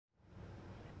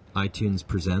iTunes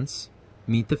presents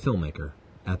Meet the Filmmaker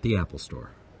at the Apple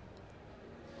Store.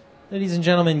 Ladies and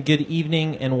gentlemen, good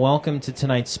evening and welcome to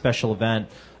tonight's special event.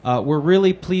 We're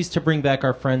really pleased to bring back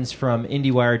our friends from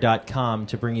IndieWire.com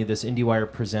to bring you this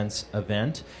IndieWire Presents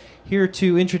event. Here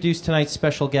to introduce tonight's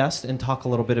special guest and talk a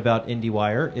little bit about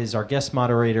IndieWire is our guest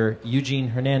moderator, Eugene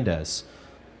Hernandez.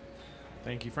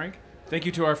 Thank you, Frank. Thank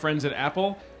you to our friends at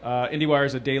Apple. IndieWire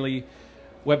is a daily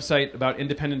website about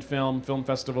independent film, film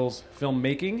festivals,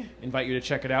 filmmaking. Invite you to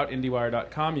check it out,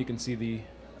 IndieWire.com. You can see the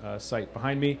site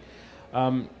behind me.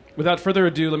 Without further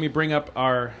ado, let me bring up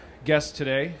our guest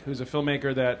today, who's a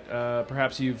filmmaker that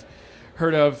perhaps you've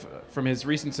heard of from his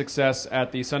recent success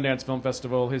at the Sundance Film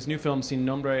Festival. His new film, Sin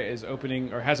Nombre, is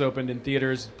opening, or has opened in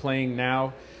theaters, playing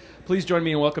now. Please join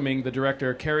me in welcoming the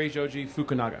director, Cary Joji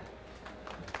Fukunaga.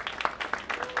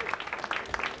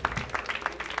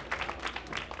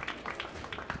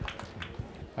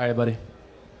 Hi, buddy.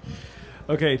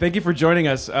 Okay, thank you for joining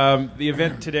us. The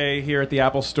event today here at the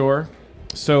Apple Store,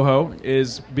 Soho,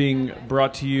 is being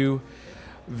brought to you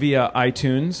via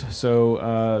iTunes.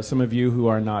 So some of you who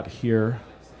are not here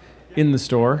in the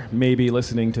store may be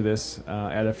listening to this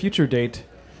at a future date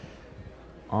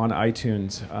on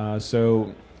iTunes.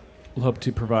 So we'll hope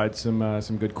to provide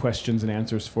some good questions and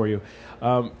answers for you.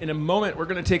 In a moment, we're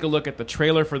going to take a look at the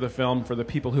trailer for the film for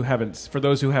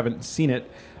those who haven't seen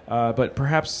it. But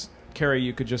perhaps, Cary,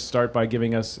 you could just start by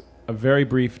giving us a very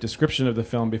brief description of the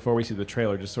film before we see the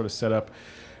trailer, just sort of set up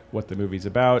what the movie's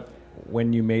about,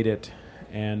 when you made it,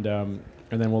 and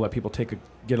then we'll let people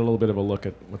get a little bit of a look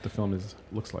at what the film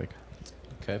looks like.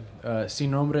 Okay.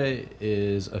 Sin Nombre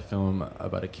is a film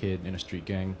about a kid in a street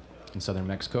gang in southern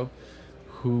Mexico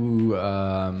who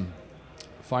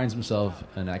finds himself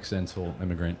an accidental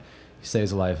immigrant. He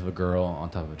saves the life of a girl on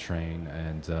top of a train,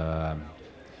 and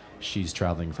she's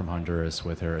traveling from Honduras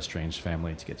with her estranged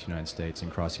family to get to the United States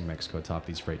and crossing Mexico atop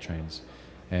these freight trains.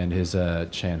 And his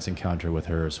chance encounter with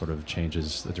her sort of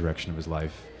changes the direction of his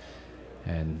life.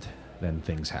 And then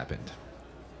things happened.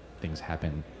 Things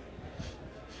happen.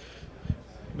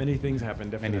 Many things happen,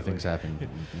 definitely. Many things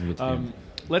happen.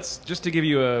 Let's, just to give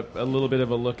you a little bit of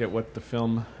a look at what the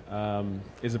film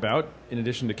is about, in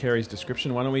addition to Cary's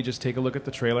description, why don't we just take a look at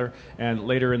the trailer, and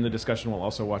later in the discussion we'll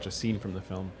also watch a scene from the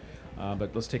film.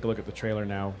 But let's take a look at the trailer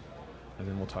now, and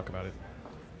then we'll talk about it.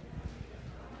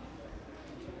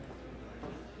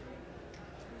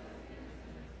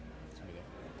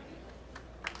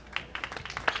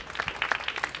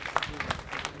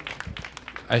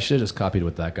 I should have just copied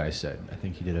what that guy said. I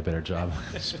think he did a better job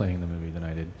explaining the movie than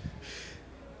I did.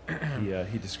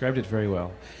 He described it very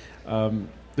well.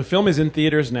 The film is in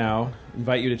theaters now.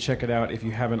 Invite you to check it out if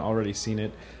you haven't already seen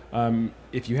it.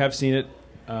 If you have seen it,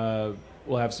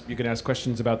 you can ask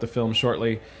questions about the film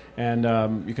shortly, and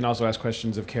you can also ask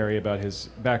questions of Cary about his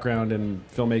background and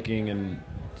filmmaking and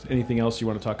anything else you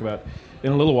want to talk about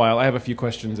in a little while. I have a few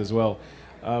questions as well.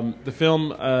 The film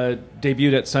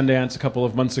debuted at Sundance a couple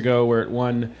of months ago, where it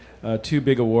won 2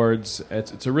 big awards.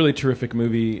 It's a really terrific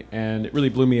movie, and it really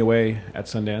blew me away at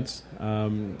Sundance.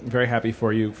 Very happy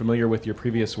for you, familiar with your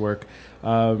previous work.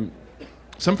 Some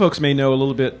folks may know a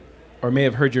little bit or may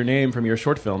have heard your name from your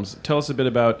short films. Tell us a bit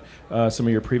about some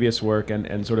of your previous work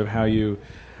and sort of how you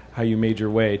made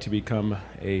your way to become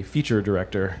a feature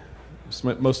director,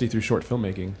 mostly through short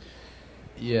filmmaking.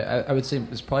 Yeah, I would say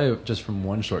it's probably just from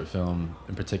one short film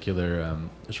in particular,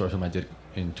 a short film I did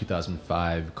in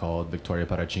 2005 called Victoria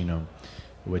Parachino,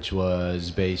 which was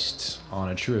based on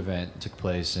a true event. It took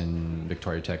place in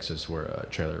Victoria, Texas, where a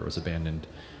trailer was abandoned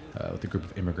with a group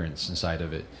of immigrants inside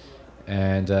of it.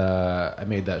 And I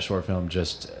made that short film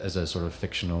just as a sort of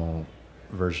fictional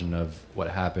version of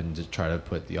what happened, to try to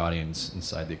put the audience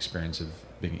inside the experience of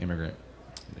being an immigrant,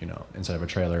 inside of a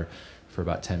trailer for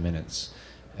about 10 minutes.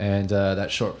 And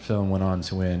that short film went on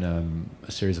to win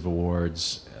a series of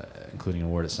awards, including an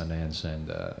award at Sundance and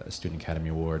a Student Academy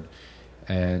Award.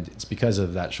 And it's because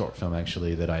of that short film,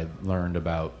 actually, that I learned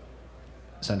about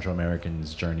Central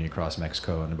Americans' journey across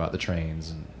Mexico and about the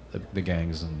trains and the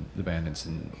gangs and the bandits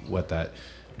and what that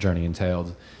journey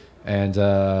entailed. And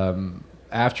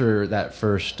after that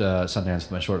first Sundance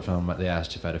with my short film, they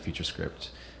asked if I had a feature script.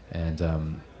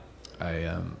 And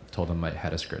I told them I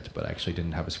had a script, but I actually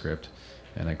didn't have a script.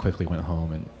 And I quickly went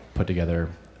home and put together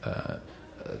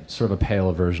sort of a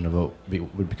pale version of what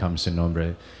would become Sin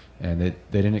Nombre. And they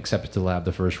didn't accept it to the lab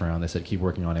the first round. They said, keep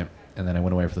working on it. And then I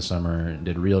went away for the summer and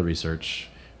did real research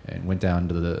and went down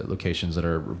to the locations that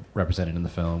are represented in the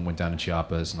film, went down to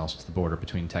Chiapas and also to the border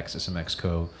between Texas and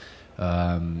Mexico,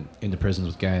 into prisons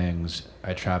with gangs.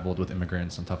 I traveled with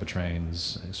immigrants on top of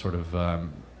trains, and sort of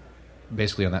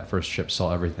basically on that first trip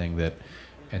saw everything that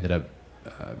ended up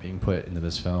being put into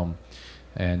this film.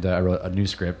 And I wrote a new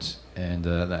script, and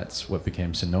that's what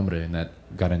became Sin Nombre, and that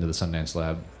got into the Sundance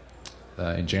Lab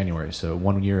in January. So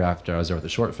 1 year after I was there with the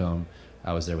short film,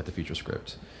 I was there with the feature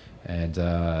script. And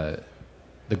the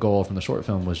goal from the short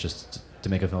film was just to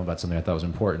make a film about something I thought was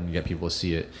important, and get people to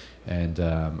see it. And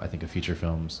I think a feature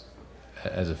film,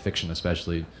 as a fiction,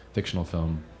 especially fictional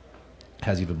film,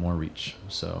 has even more reach.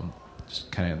 So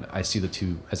just kind of, I see the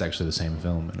two as actually the same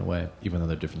film in a way, even though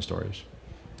they're different stories.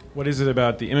 What is it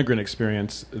about the immigrant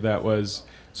experience that was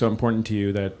so important to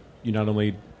you that you not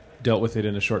only dealt with it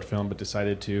in a short film, but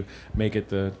decided to make it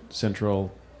the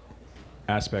central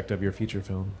aspect of your feature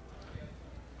film?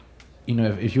 You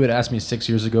know, if you had asked me 6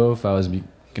 years ago if I was going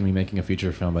to be making a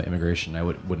feature film about immigration, I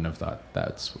wouldn't have thought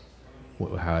that's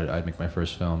how I'd make my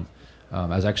first film. I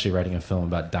was actually writing a film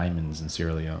about diamonds in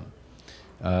Sierra Leone.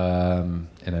 And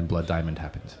then Blood Diamond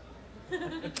happened.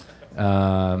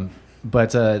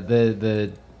 But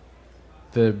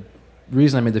the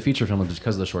reason I made the feature film was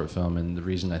because of the short film, and the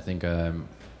reason I think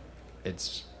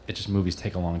it's just movies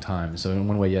take a long time. So in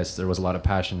one way, yes, there was a lot of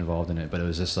passion involved in it, but it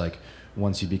was just like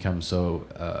once you become so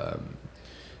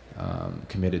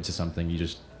committed to something, you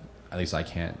just, at least I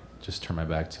can't just turn my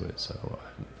back to it. So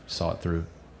I saw it through.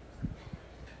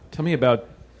 Tell me about,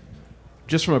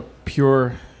 just from a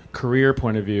pure career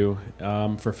point of view,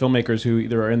 for filmmakers who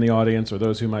either are in the audience or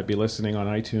those who might be listening on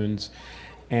iTunes,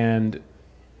 and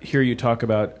hear you talk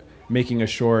about making a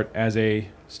short as a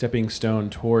stepping stone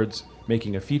towards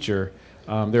making a feature.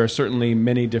 There are certainly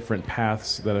many different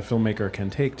paths that a filmmaker can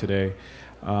take today,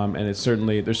 and there's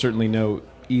certainly no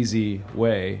easy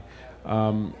way.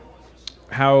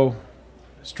 How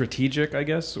strategic, I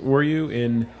guess, were you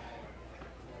in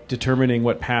determining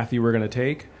what path you were going to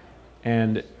take,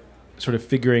 and sort of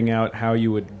figuring out how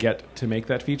you would get to make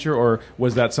that feature, or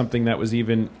was that something that was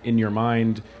even in your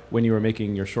mind when you were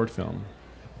making your short film?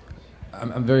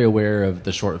 I'm very aware of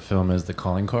the short film as the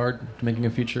calling card to making a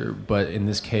feature, but in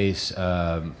this case,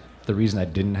 the reason I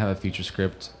didn't have a feature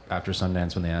script after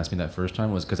Sundance when they asked me that first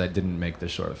time was because I didn't make the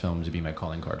short film to be my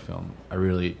calling card film. I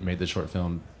really made the short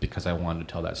film because I wanted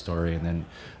to tell that story, and then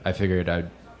I figured I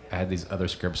had these other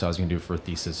scripts I was going to do for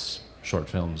thesis short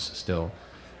films still.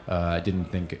 I didn't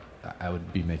think I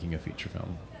would be making a feature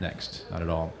film next, not at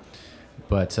all.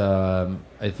 But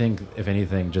I think, if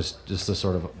anything, just the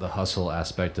sort of the hustle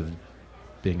aspect of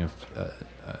being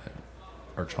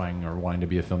or trying or wanting to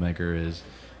be a filmmaker is,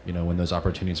 you know, when those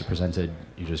opportunities are presented,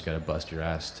 you just got to bust your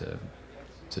ass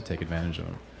to take advantage of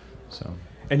them. So.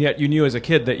 And yet you knew as a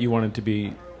kid that you wanted to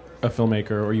be a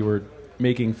filmmaker, or you were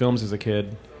making films as a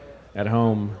kid at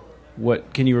home.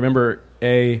 What can you remember,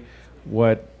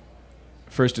 what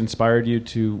first inspired you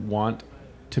to want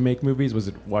to make movies? Was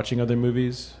it watching other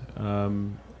movies?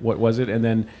 What was it? And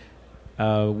then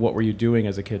what were you doing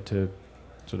as a kid to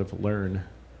sort of learn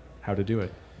how to do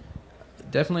it?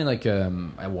 Definitely, like,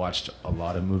 I watched a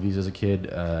lot of movies as a kid.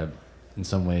 In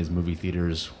some ways, movie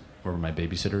theaters were my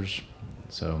babysitters.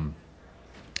 So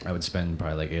I would spend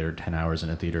probably like 8 or 10 hours in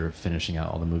a theater finishing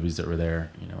out all the movies that were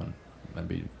there, you know, and that'd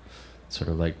be sort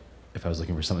of like if I was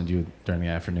looking for something to do during the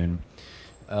afternoon.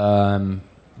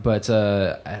 But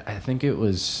I think it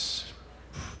was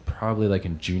probably like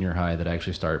in junior high that I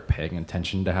actually started paying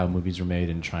attention to how movies were made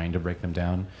and trying to break them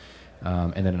down.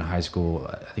 And then in high school,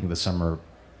 I think the summer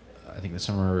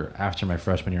after my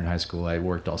freshman year in high school, I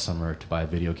worked all summer to buy a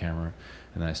video camera,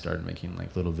 and then I started making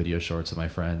like little video shorts with my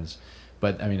friends.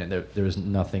 But I mean, there was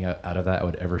nothing out of that I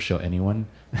would ever show anyone.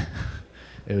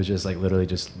 It was just like literally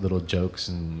just little jokes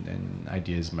and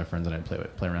ideas my friends and I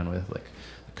play around with, like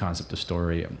the concept of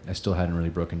story. I still hadn't really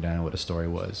broken down what a story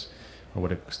was, or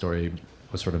what a story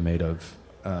was sort of made of.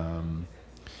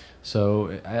 So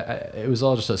it was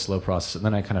all just a slow process, and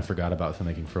then I kind of forgot about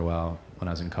filmmaking for a while when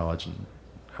I was in college, and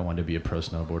I wanted to be a pro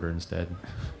snowboarder instead.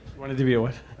 You wanted to be a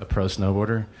what? A pro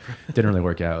snowboarder. Didn't really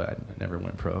work out. I never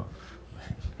went pro.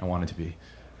 I wanted to be.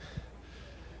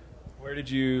 Where did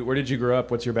you grow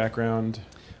up? What's your background?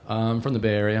 From the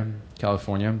Bay Area,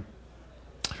 California,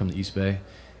 from the East Bay,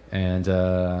 and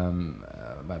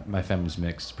my family's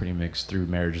mixed, pretty mixed through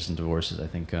marriages and divorces. I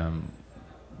think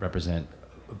represent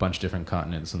a bunch of different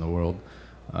continents in the world.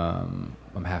 I'm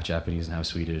half Japanese and half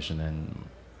Swedish, and then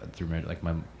through marriage, like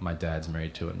my dad's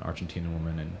married to an Argentinian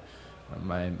woman, and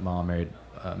my mom married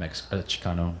a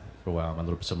Chicano for a while. My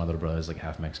little brother is like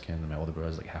half Mexican, and my older brother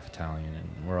is like half Italian,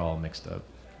 and we're all mixed up.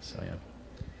 So yeah.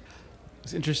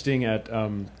 It's interesting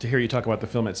to hear you talk about the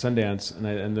film at Sundance,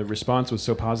 and the response was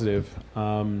so positive.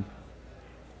 One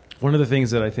of the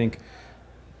things that I think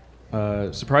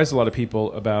surprised a lot of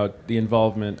people about the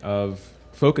involvement of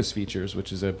Focus Features,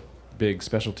 which is a big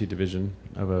specialty division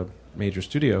of a major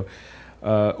studio,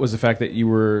 was the fact that you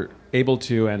were able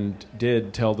to and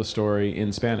did tell the story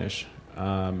in Spanish.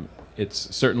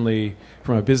 It's certainly,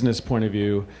 from a business point of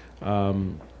view,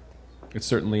 it's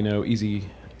certainly no easy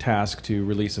task to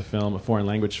release a film, a foreign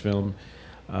language film,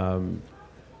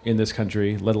 in this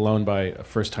country, let alone by a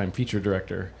first-time feature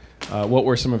director. What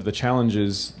were some of the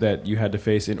challenges that you had to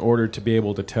face in order to be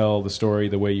able to tell the story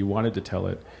the way you wanted to tell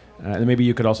it? And maybe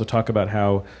you could also talk about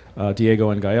how Diego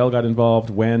and Gael got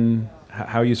involved,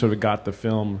 how you sort of got the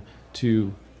film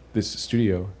to this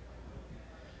studio.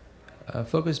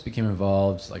 Focus became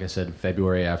involved, like I said,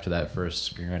 February after that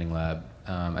first screenwriting lab.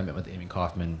 I met with Amy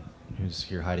Kaufman, who's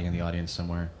here hiding in the audience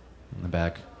somewhere in the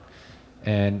back.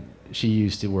 And she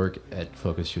used to work at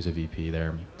Focus. She was a VP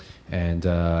there. And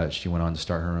she went on to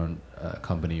start her own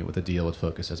company with a deal with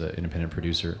Focus as an independent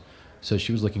producer. So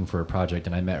she was looking for a project,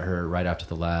 and I met her right after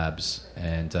the labs.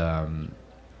 And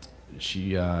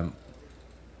she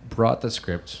brought the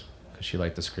script, because she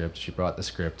liked the script. She brought the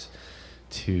script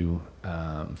to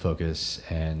Focus,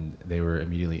 and they were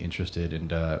immediately interested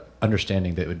in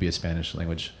understanding that it would be a Spanish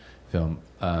language film.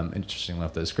 Interesting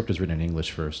enough, the script was written in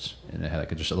English first, and it had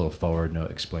like just a little forward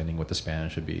note explaining what the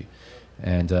Spanish would be.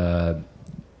 And I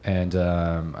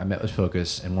met with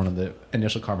Focus, and one of the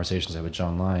initial conversations I had with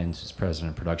John Lyons, who's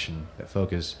president of production at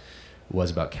Focus,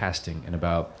 was about casting and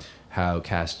about how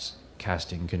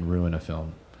casting can ruin a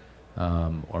film,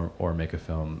 or make a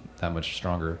film that much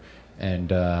stronger.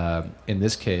 And in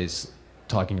this case,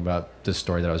 talking about the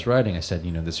story that I was writing, I said,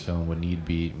 this film would need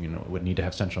to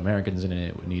have Central Americans in it.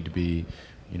 It would need to be,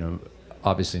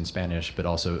 obviously in Spanish, but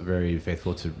also very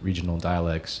faithful to regional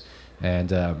dialects. And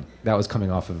that was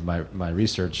coming off of my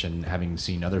research and having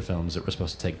seen other films that were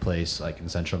supposed to take place like in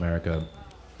Central America,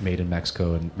 made in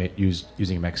Mexico and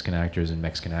using Mexican actors and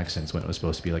Mexican accents when it was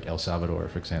supposed to be like El Salvador,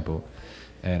 for example.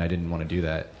 And I didn't want to do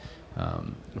that.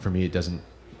 For me,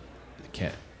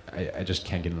 I just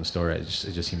can't get in the story. It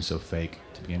just seems so fake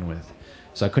to begin with.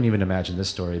 So I couldn't even imagine this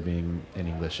story being in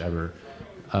English ever.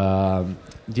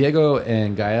 Diego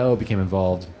and Gael became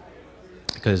involved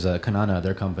because Canana,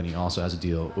 their company, also has a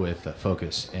deal with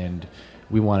Focus, and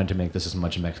we wanted to make this as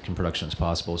much a Mexican production as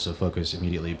possible, so Focus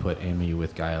immediately put Amy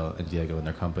with Gael and Diego in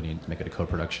their company to make it a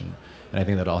co-production. And I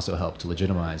think that also helped to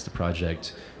legitimize the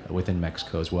project within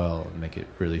Mexico as well, and make it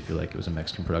really feel like it was a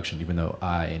Mexican production, even though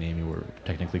I and Amy were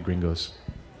technically gringos.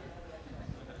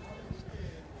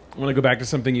 I want to go back to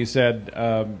something you said,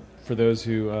 for those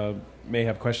who may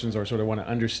have questions or sort of want to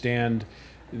understand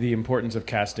the importance of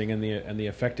casting and the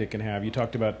effect it can have. You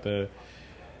talked about the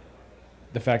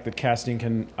fact that casting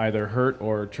can either hurt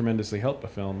or tremendously help a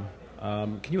film.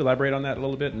 Can you elaborate on that a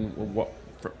little bit? And what,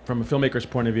 from a filmmaker's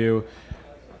point of view,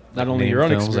 not only your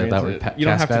own experience, you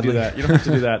don't have to do that. You don't have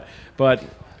to do that, but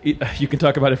you can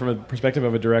talk about it from a perspective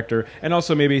of a director, and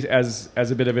also maybe as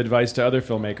a bit of advice to other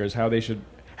filmmakers,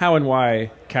 how and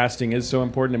why casting is so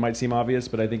important. It might seem obvious,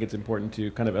 but I think it's important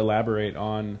to kind of elaborate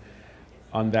on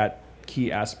that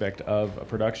key aspect of a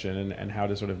production and how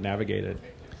to sort of navigate it.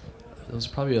 There's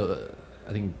probably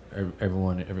I think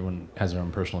everyone has their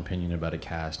own personal opinion about a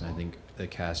cast, and I think the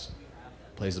cast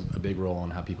plays a big role in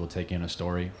how people take in a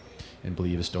story and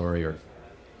believe a story, or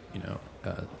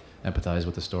empathize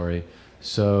with the story.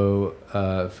 So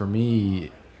for me,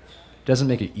 it doesn't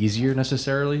make it easier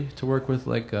necessarily to work with,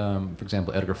 like, for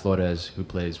example, Edgar Flores, who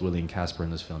plays William Casper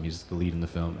in this film. He's the lead in the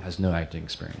film, has no acting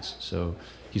experience. So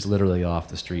he's literally off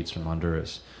the streets from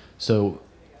Honduras. So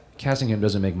casting him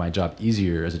doesn't make my job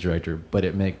easier as a director, but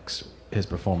it makes his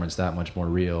performance that much more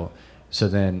real. So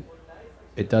then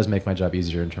it does make my job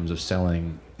easier in terms of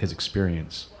selling his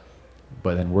experience,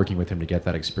 but then working with him to get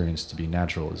that experience to be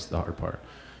natural is the hard part.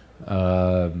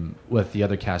 With the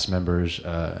other cast members,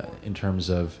 in terms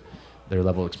of their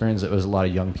level of experience, it was a lot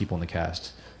of young people in the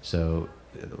cast, so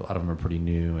a lot of them are pretty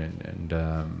new, and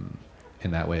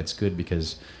in that way it's good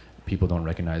because people don't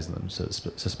recognize them, so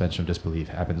suspension of disbelief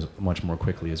happens much more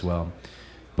quickly as well.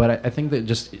 But I think that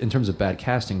just in terms of bad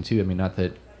casting too, I mean, not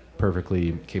that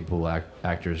perfectly capable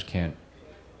actors can't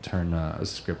turn a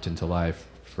script into life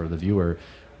for the viewer,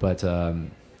 but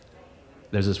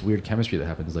there's this weird chemistry that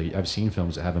happens. Like, I've seen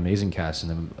films that have amazing casts in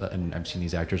them, and I've seen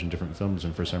these actors in different films,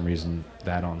 and for some reason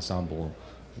that ensemble,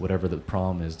 whatever the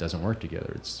problem is, doesn't work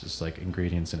together. It's just like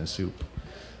ingredients in a soup.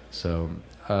 So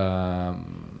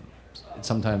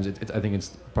sometimes I think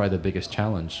it's probably the biggest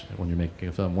challenge when you're making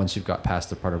a film. Once you've got past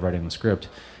the part of writing the script,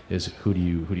 is who do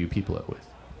you people it with?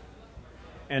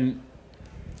 And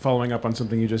following up on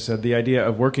something you just said, the idea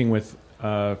of working with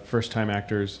first-time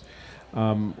actors,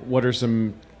 what are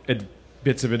some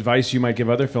bits of advice you might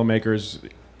give other filmmakers,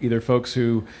 either folks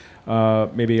who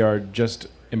maybe are just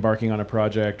embarking on a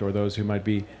project, or those who might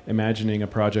be imagining a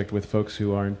project with folks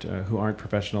who aren't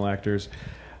professional actors,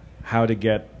 how to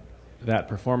get that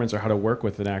performance, or how to work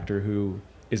with an actor who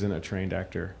isn't a trained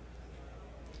actor?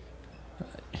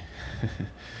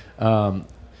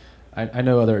 I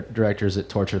know other directors that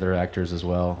torture their actors as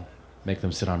well, make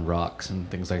them sit on rocks and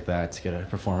things like that to get a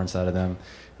performance out of them.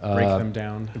 Break them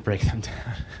down. Break them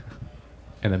down.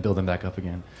 And then build them back up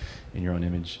again in your own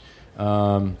image.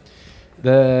 What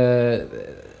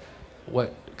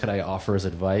could I offer as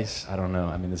advice? I don't know.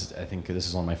 I mean, I think this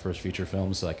is one of my first feature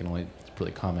films, so I can only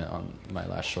really comment on my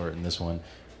last short and this one.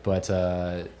 But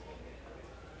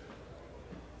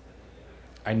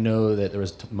I know that there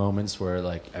was moments where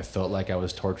like I felt like I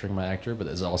was torturing my actor, but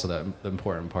there's also the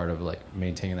important part of like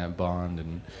maintaining that bond,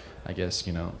 and I guess,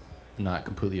 you know, not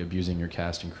completely abusing your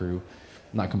cast and crew,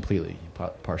 not completely,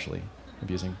 partially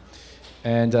abusing,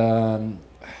 and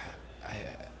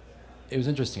it was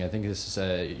interesting. I think this is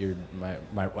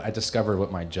I discovered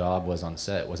what my job was on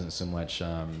set. It wasn't so much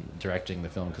directing the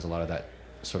film, because a lot of that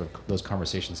sort of those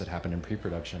conversations that happened in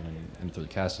pre-production and through the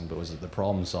casting, but was the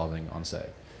problem solving on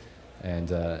set.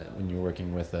 And when you're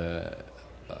working with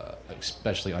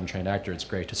especially untrained actor, it's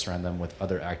great to surround them with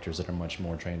other actors that are much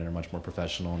more trained and are much more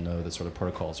professional and know the sort of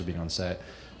protocols of being on set.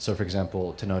 So, for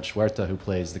example, Tenoch Huerta, who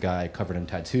plays the guy covered in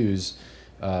tattoos,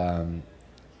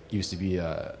 used to be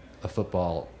a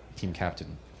football team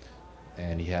captain,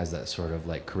 and he has that sort of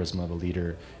like charisma of a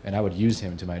leader. And I would use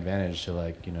him to my advantage to,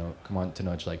 like, you know, come on,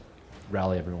 Tenoch, like,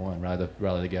 rally everyone,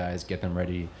 rally the guys, get them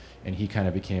ready. And he kind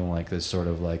of became like this sort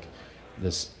of like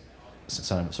this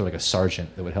sort of like a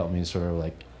sergeant that would help me sort of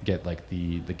like get like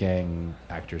the gang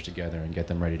actors together and get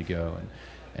them ready to go,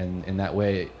 and in that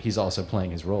way he's also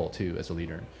playing his role too as a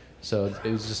leader. So it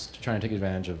was just trying to take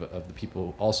advantage of the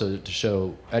people, also to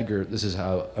show Edgar this is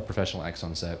how a professional acts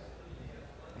on set.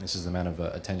 This is the amount of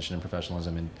attention and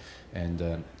professionalism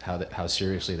and how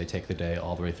seriously they take the day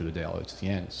all the way through the day all the way to the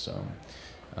end. So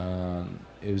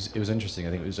it was interesting. I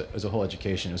think it was a whole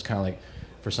education. It was kind of like,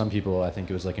 for some people, I think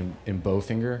it was like in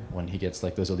Bowfinger, when he gets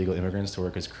like those illegal immigrants to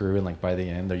work as crew, and like by the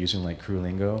end they're using like crew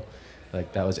lingo.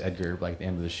 Like that was Edgar. Like at the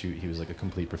end of the shoot, he was like a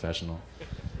complete professional.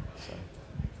 So.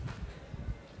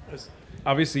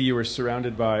 Obviously, you were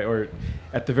surrounded by, or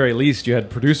at the very least, you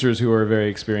had producers who were very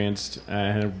experienced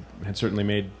and had certainly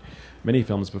made many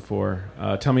films before.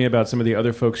 Tell me about some of the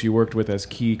other folks you worked with as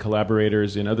key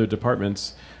collaborators in other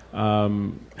departments.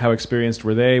 How experienced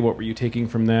were they? What were you taking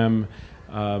from them?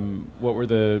 What were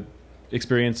the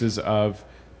experiences of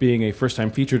being a first-time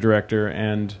feature director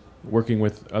and working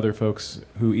with other folks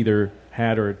who either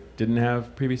had or didn't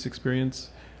have previous experience?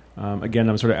 Again,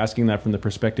 I'm sort of asking that from the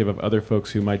perspective of other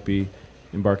folks who might be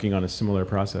embarking on a similar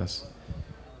process.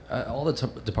 All the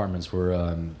departments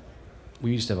were...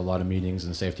 we used to have a lot of meetings,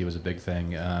 and safety was a big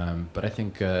thing. But I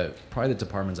think probably the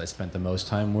departments I spent the most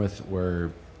time with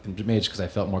were, maybe just because I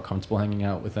felt more comfortable hanging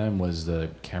out with them, was the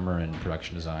camera and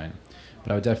production design.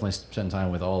 But I would definitely spend time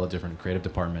with all the different creative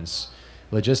departments.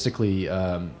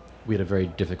 Logistically, we had a very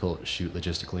difficult shoot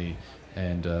logistically,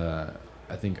 and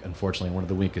I think, unfortunately, one of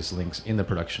the weakest links in the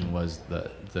production was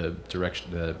the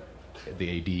direction, the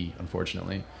AD,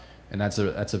 unfortunately, and that's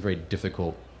a very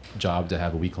difficult job to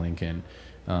have a weak link in.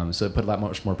 So it put a lot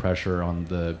much more pressure on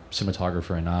the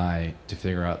cinematographer and I to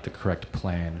figure out the correct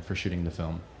plan for shooting the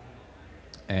film.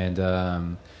 And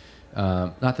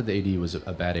not that the AD was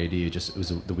a bad AD, it was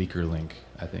the weaker link,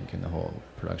 I think, in the whole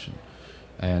production.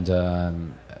 And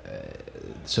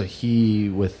so he,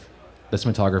 with the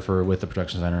cinematographer, with the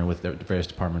production designer, with the various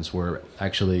departments, were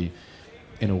actually,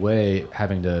 in a way,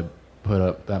 having to put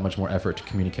up that much more effort to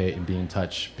communicate and be in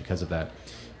touch because of that.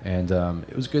 And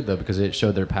it was good, though, because it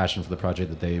showed their passion for the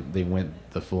project, that they went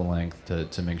the full length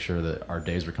to make sure that our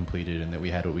days were completed and that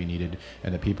we had what we needed,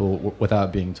 and that people,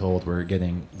 without being told, were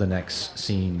getting the next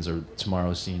scenes or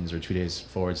tomorrow's scenes or 2 days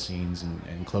forward scenes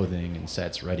and clothing and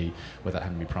sets ready without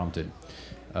having to be prompted.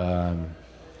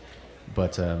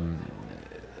 But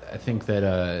I think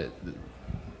that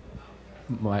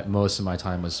most of my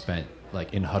time was spent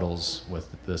like in huddles with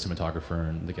the cinematographer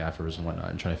and the gaffers and whatnot,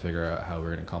 and trying to figure out how we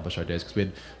were going to accomplish our days, because we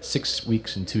had 6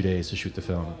 weeks and 2 days to shoot the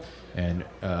film, and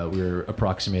we were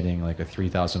approximating like a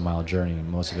 3,000-mile journey.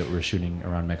 Most of it we were shooting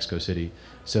around Mexico City,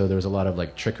 so there was a lot of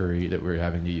like trickery that we were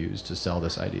having to use to sell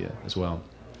this idea as well.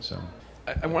 So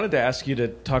I wanted to ask you to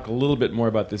talk a little bit more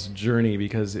about this journey,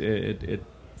 because it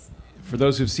for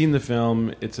those who've seen the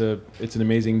film, it's an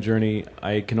amazing journey.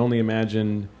 I can only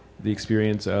imagine the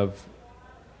experience of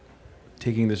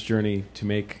taking this journey to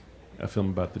make a film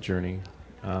about the journey.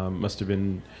 Must have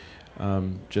been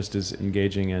just as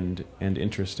engaging and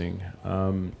interesting.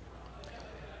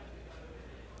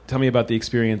 Tell tell me about the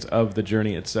experience of the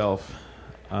journey itself,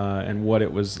 and what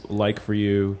it was like for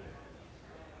you,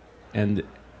 and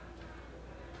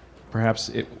perhaps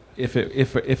if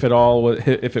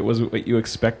it was what you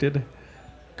expected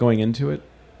going into it.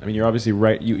 I mean, you're obviously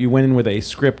right. You went in with a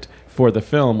script for the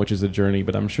film, which is a journey,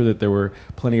 but I'm sure that there were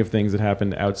plenty of things that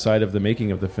happened outside of the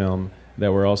making of the film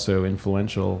that were also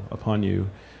influential upon you.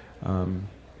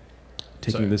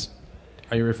 Taking this.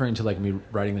 Are you referring to like me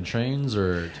riding the trains,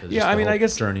 or to just I mean, I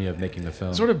guess journey of making the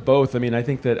film? Sort of both. I mean, I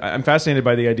think that I'm fascinated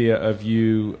by the idea of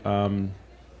you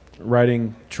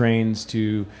riding trains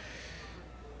to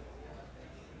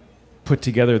put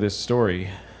together this story,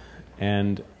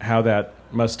 and how that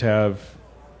must have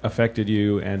affected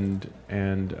you and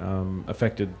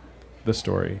affected the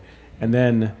story, and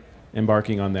then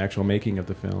embarking on the actual making of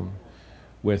the film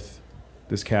with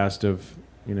this cast of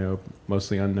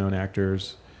mostly unknown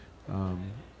actors,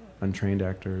 untrained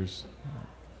actors,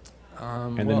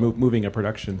 and then moving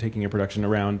taking a production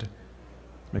around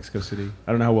Mexico City.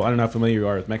 I don't know how familiar you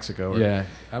are with Mexico. Yeah,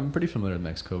 I'm pretty familiar with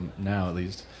Mexico now, at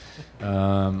least.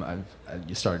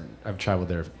 I've traveled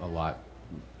there a lot.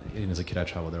 Even as a kid, I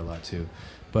traveled there a lot too.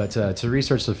 But to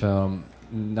research the film,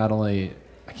 not only,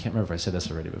 I can't remember if I said this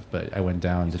already, but I went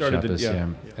down to Chiapas,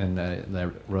 and I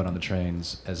rode on the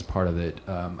trains as part of it.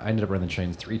 I ended up riding the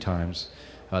trains 3 times.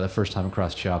 The first time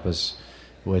across Chiapas,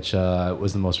 which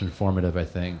was the most informative, I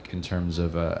think, in terms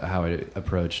of how I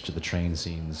approached the train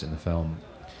scenes in the film.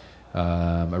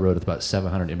 I rode with about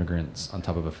 700 immigrants on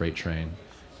top of a freight train,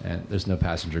 and there's no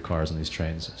passenger cars on these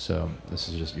trains, so this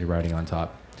is just, you're riding on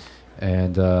top.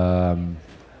 And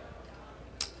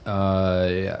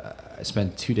I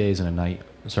spent 2 nights and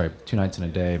a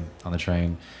day on the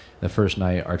train. The first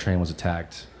night, our train was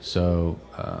attacked, so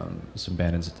some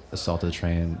bandits assaulted the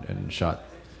train and shot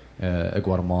a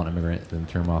Guatemalan immigrant, then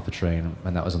threw him off the train,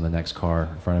 and that was on the next car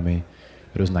in front of me.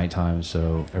 It was nighttime,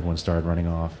 so everyone started running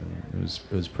off, and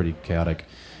it was pretty chaotic.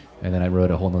 And then I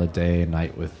rode a whole nother day and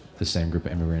night with the same group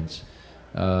of immigrants.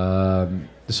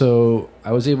 So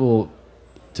I was able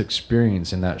to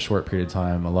experience in that short period of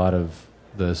time a lot of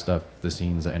the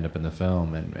scenes that end up in the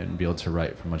film, and be able to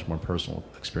write from a much more personal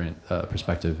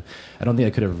perspective. I don't think I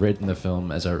could have written the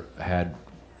film as I had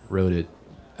wrote it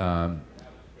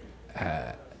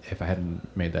if I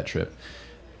hadn't made that trip.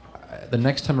 The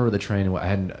next time I rode the train, I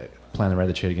hadn't planned to ride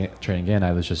the train again.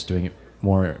 I was just doing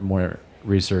more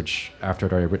research after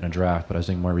I'd already written a draft, but I was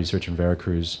doing more research in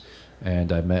Veracruz,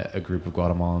 and I met a group of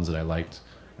Guatemalans that I liked,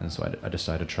 and so I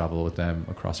decided to travel with them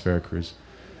across Veracruz.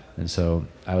 And so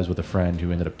I was with a friend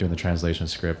who ended up doing the translation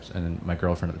script, and my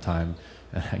girlfriend at the time,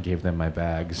 and I gave them my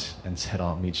bags and said,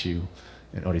 I'll meet you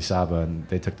in Orizaba, and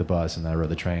they took the bus, and I rode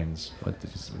the trains with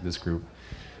this group.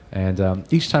 And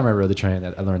each time I rode the train, I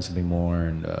learned something more,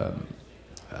 and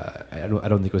I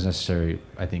don't think it was necessary,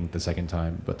 I think, the second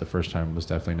time, but the first time was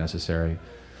definitely necessary.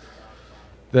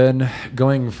 Then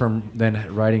going from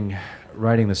writing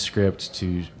the script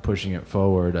to pushing it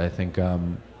forward, I think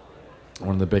one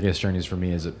of the biggest journeys for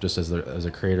me as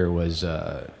a creator was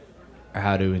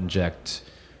how to inject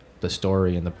the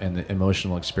story and the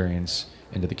emotional experience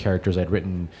into the characters I'd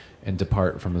written, and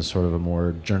depart from a sort of a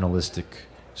more journalistic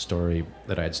story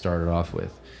that I had started off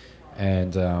with.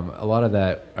 And a lot of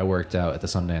that I worked out at the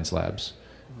Sundance Labs,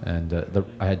 and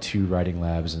I had 2 writing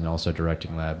labs and also a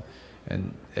directing lab.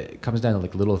 And it comes down to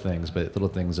like little things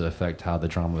that affect how the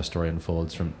drama of the story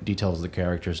unfolds, from details of the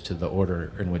characters to the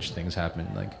order in which things happen.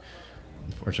 Like,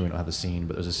 unfortunately, we don't have the scene,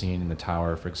 but there's a scene in the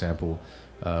tower, for example,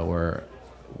 where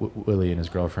Willie and his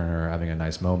girlfriend are having a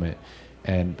nice moment.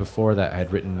 And before that, I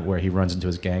had written where he runs into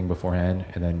his gang beforehand,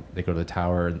 and then they go to the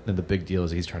tower, and the big deal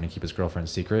is he's trying to keep his girlfriend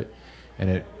secret.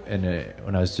 And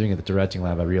when I was doing it at the directing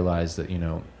lab, I realized that,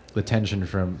 the tension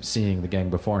from seeing the gang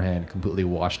beforehand completely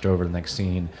washed over the next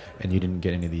scene, and you didn't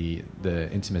get any of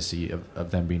the intimacy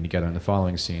of them being together in the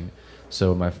following scene.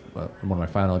 So in one of my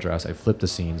final drafts, I flipped the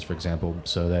scenes, for example,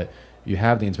 so that you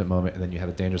have the intimate moment and then you have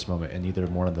the dangerous moment, and neither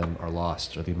one of them are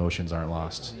lost, or the emotions aren't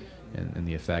lost in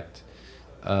the effect.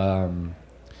 And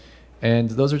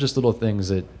those are just little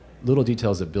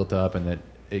details that built up, and that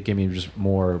it gave me just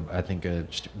more, I think,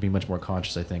 just be much more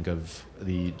conscious, I think, of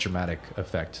the dramatic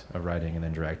effect of writing and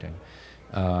then directing.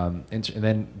 And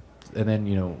then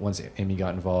once Amy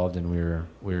got involved and we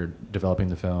were developing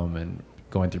the film and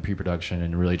going through pre-production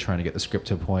and really trying to get the script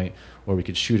to a point where we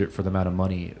could shoot it for the amount of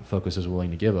money Focus was willing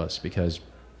to give us, because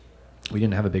we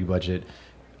didn't have a big budget,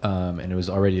 and it was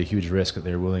already a huge risk that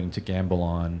they were willing to gamble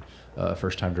on a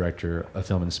first-time director, a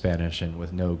film in Spanish, and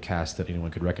with no cast that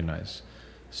anyone could recognize.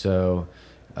 So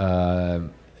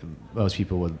most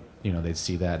people would, they'd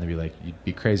see that and they'd be like, you'd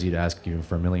be crazy to ask even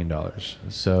for $1 million.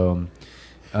 So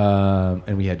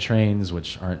And we had trains,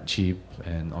 which aren't cheap,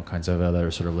 and all kinds of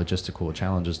other sort of logistical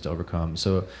challenges to overcome.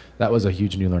 So that was a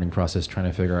huge new learning process, trying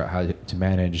to figure out how to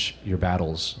manage your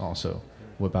battles also.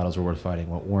 What battles were worth fighting,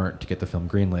 what weren't, to get the film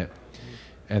greenlit.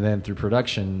 And then through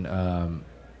production,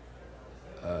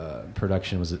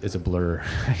 production is a blur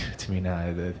to me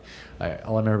now.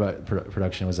 All I remember about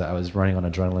production was that I was running on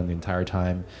adrenaline the entire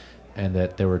time, and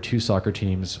that there were 2 soccer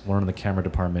teams, one in the camera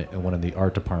department and one in the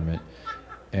art department,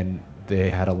 and they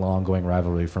had a long-going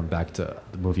rivalry from back to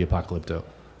the movie Apocalypto.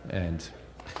 And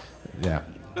yeah,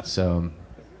 so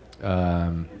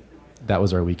that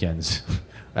was our weekends.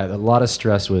 A lot of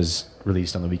stress was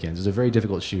released on the weekends. It was a very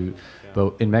difficult shoot,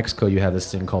 but in Mexico you have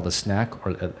this thing called the snack,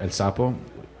 or el sapo,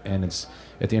 and it's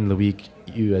at the end of the week,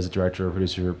 you as a director or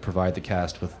producer provide the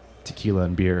cast with tequila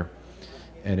and beer,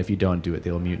 and if you don't do it,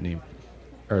 they'll mutiny,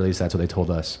 or at least that's what they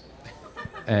told us.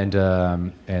 And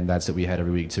that's what we had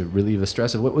every week to relieve the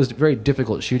stress of what was very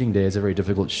difficult shooting days, a very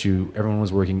difficult shoot. Everyone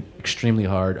was working extremely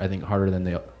hard, I think harder than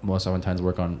they most oftentimes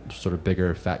work on sort of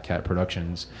bigger fat cat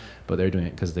productions, but they're doing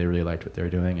it because they really liked what they were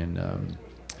doing, and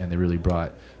they really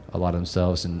brought a lot of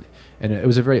themselves, and it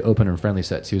was a very open and friendly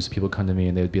set too. So people come to me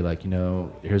and they would be like,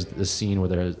 here's this scene where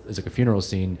there's like a funeral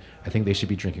scene. I think they should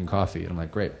be drinking coffee. And I'm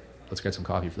like, great, let's get some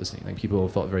coffee for this scene. Like, people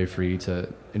felt very free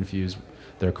to infuse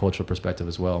their cultural perspective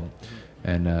as well,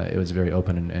 and it was very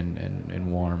open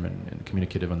and warm and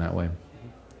communicative in that way.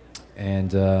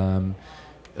 And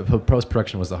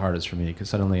post-production was the hardest for me, because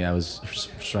suddenly I was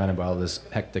surrounded by all this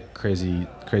hectic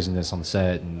craziness on the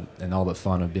set, and all the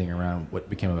fun of being around what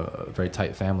became a very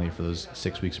tight family for those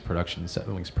 6 weeks of production,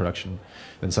 7 weeks of production.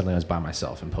 Then suddenly I was by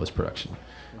myself in post-production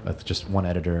with just one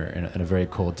editor in a very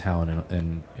cold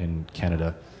town in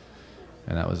Canada,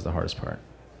 and that was the hardest part,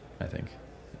 I think,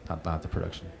 not the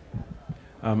production.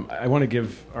 I want to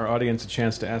give our audience a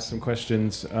chance to ask some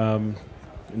questions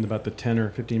in about the 10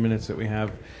 or 15 minutes that we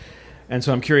have. And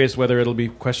so I'm curious whether it'll be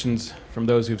questions from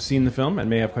those who've seen the film and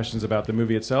may have questions about the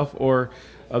movie itself, or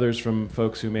others from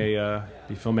folks who may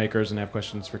be filmmakers and have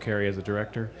questions for Carrie as a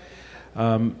director.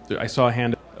 I saw a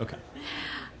hand. Okay.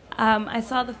 I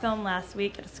saw the film last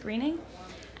week at a screening,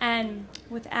 and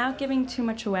without giving too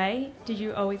much away, did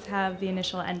you always have the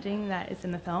initial ending that is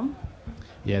in the film?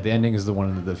 Yeah, the ending is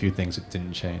one of the few things that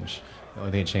didn't change. The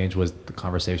only thing that changed was the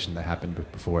conversation that happened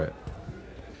before it.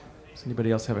 Does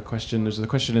anybody else have a question? There's a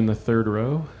question in the third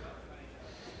row.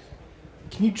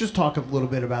 Can you just talk a little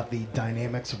bit about the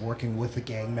dynamics of working with the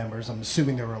gang members? I'm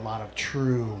assuming there were a lot of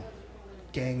true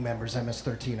gang members,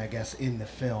 MS-13, I guess, in the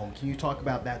film. Can you talk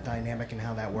about that dynamic and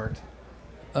how that worked?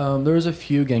 There was a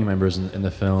few gang members in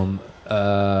the film,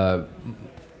 but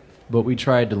we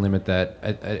tried to limit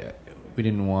that. We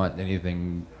didn't want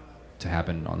anything to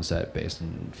happen on set based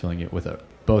on filling it with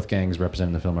both gangs represented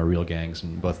in the film are real gangs,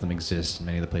 and both of them exist in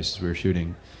many of the places we were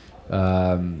shooting.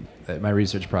 My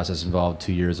research process involved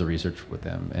 2 years of research with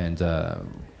them, and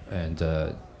down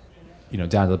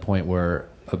to the point where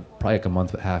probably like a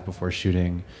month and a half before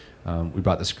shooting, we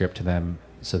brought the script to them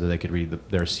so that they could read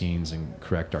their scenes and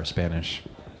correct our Spanish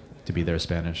to be their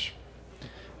Spanish,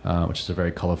 which is a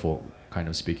very colorful kind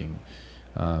of speaking.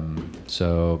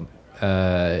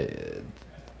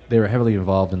 They were heavily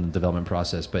involved in the development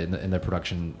process, but in the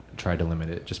production tried to limit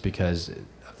it just because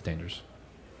of the dangers.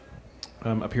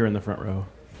 Up here in the front row.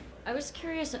 I was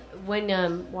curious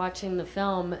when watching the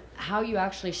film how you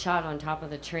actually shot on top of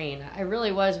the train. I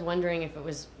really was wondering if it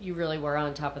was you really were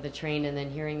on top of the train, and then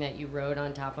hearing that you rode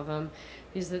on top of him.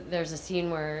 Because there's a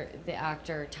scene where the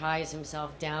actor ties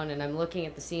himself down, and I'm looking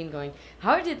at the scene going,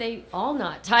 how did they all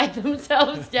not tie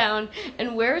themselves down?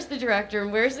 And where's the director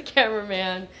and where's the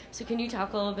cameraman? So can you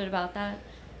talk a little bit about that?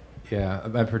 Yeah,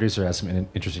 my producer has some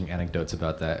interesting anecdotes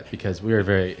about that, because we are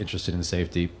very interested in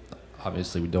safety.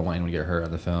 Obviously, we don't want anyone to get hurt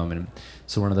on the film. And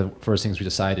so one of the first things we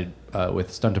decided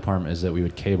with stunt department is that we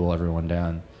would cable everyone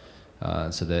down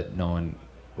so that no one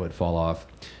would fall off.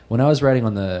 When I was riding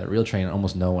on the real train,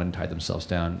 almost no one tied themselves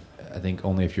down. I think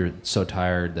only if you're so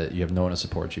tired that you have no one to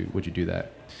support you would you do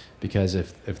that. Because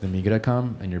if the Migra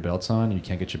come and your belt's on and you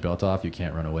can't get your belt off, you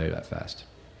can't run away that fast.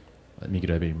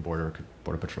 Migra being border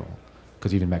patrol,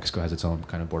 because even Mexico has its own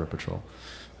kind of border patrol.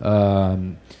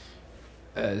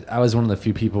 I was one of the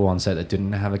few people on set that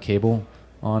didn't have a cable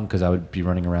on, because I would be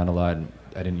running around a lot, and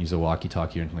I didn't use a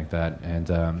walkie-talkie or anything like that.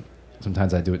 And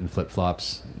sometimes I'd do it in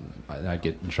flip-flops, and I'd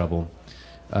get in trouble.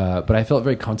 But I felt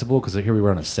very comfortable because here we were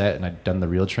on a set and I'd done the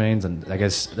real trains, and I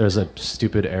guess there's a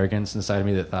stupid arrogance inside of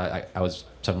me that thought I was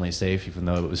suddenly safe, even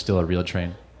though it was still a real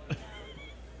train.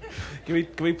 Can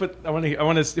we put? I want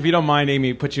to. If you don't mind,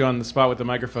 Amy, put you on the spot with the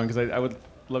microphone, because I would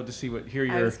love to hear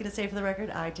your. I was going to say, for the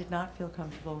record, I did not feel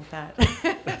comfortable with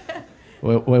that.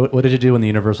 What did you do when the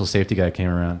universal safety guy came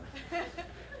around?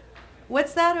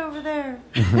 What's that over there?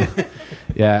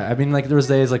 Yeah, I mean, like there was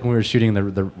days like when we were shooting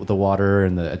the water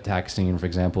and the attack scene, for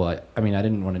example. I mean, I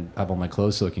didn't want to have all my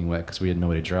clothes soaking wet because we had no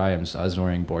way to dry them, so I was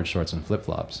wearing board shorts and flip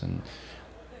flops, and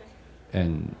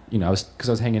you know, I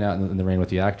was hanging out in the rain with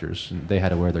the actors, and they had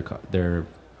to wear their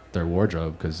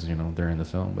wardrobe because you know they're in the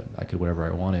film, but I could wear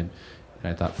whatever I wanted,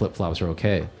 and I thought flip flops were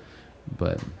okay,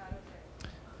 but.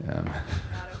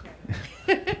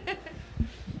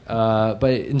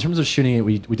 But in terms of shooting it,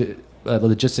 we did. The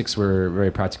logistics were very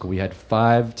practical. We had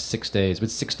 5 to 6 days, but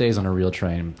 6 days on a real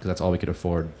train because that's all we could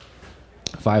afford.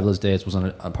 5 of those days was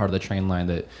on a part of the train line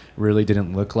that really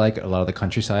didn't look like a lot of the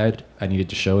countryside I needed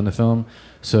to show in the film.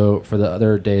 So for the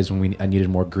other days when I needed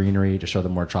more greenery to show the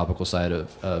more tropical side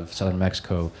of southern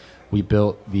Mexico, we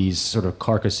built these sort of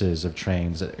carcasses of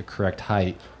trains at a correct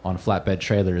height on flatbed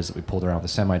trailers that we pulled around with a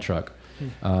semi-truck.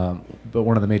 But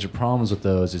one of the major problems with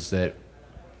those is that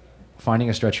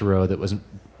finding a stretch of road that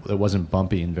wasn't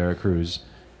bumpy in Veracruz,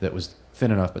 that was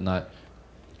thin enough but not,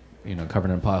 you know,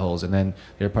 covered in potholes, and then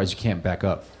there are parts you can't back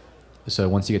up. So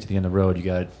once you get to the end of the road, you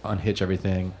got to unhitch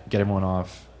everything, get everyone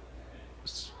off,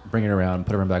 bring it around,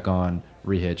 put everyone back on,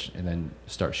 rehitch, and then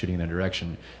start shooting in their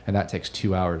direction. And that takes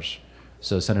 2 hours.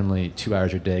 So suddenly 2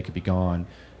 hours of your day could be gone.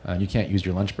 You can't use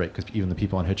your lunch break because even the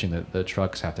people unhitching the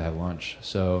trucks have to have lunch.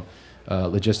 So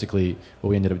logistically, what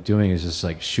we ended up doing is just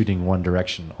like shooting one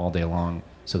direction all day long,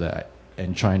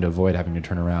 and trying to avoid having to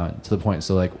turn around to the point.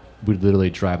 So like we'd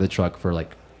literally drive the truck for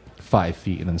like 5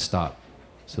 feet and then stop,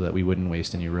 so that we wouldn't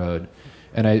waste any road.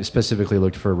 And I specifically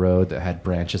looked for a road that had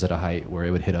branches at a height where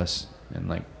it would hit us and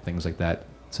like things like that.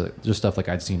 So just stuff like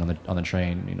I'd seen on the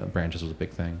train. You know, branches was a big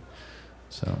thing.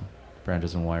 So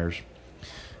branches and wires.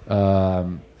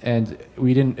 And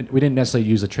we didn't necessarily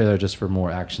use the trailer just for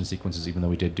more action sequences, even though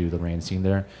we did do the rain scene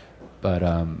there. But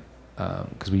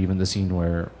because we even the scene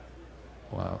where,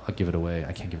 well, I'll give it away.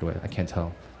 I can't give it away. I can't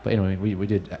tell. But anyway, we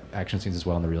did action scenes as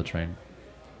well on the real train.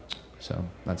 So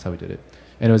that's how we did it.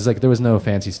 And it was like there was no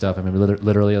fancy stuff. I mean,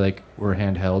 literally like we're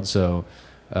handheld. So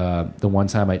the one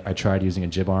time I tried using a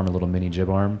jib arm, a little mini jib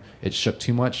arm, it shook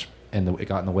too much and it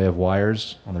got in the way of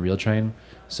wires on the real train.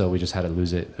 So we just had to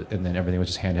lose it, and then everything was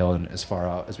just handheld and as far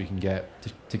out as we can get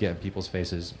to get in people's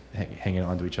faces, hanging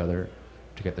onto each other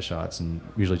to get the shots, and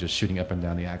usually just shooting up and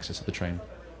down the axis of the train.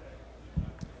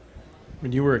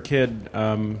 When you were a kid,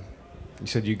 you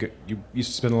said you used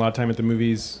to spend a lot of time at the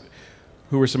movies.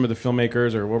 Who were some of the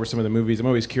filmmakers, or what were some of the movies? I'm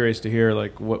always curious to hear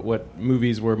like what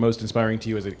movies were most inspiring to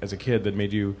you as a kid that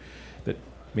made you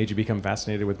become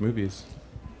fascinated with movies.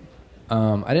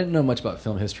 I didn't know much about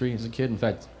film history as a kid. In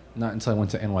fact, not until I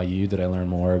went to NYU did I learn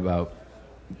more about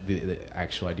the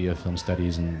actual idea of film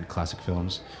studies and classic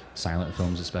films, silent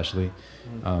films especially.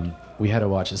 We had to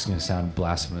watch, this is going to sound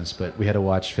blasphemous, but we had to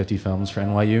watch 50 films for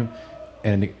NYU,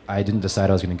 and I didn't decide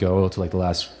I was going to go until like the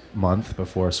last month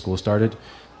before school started.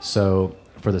 So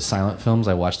for the silent films,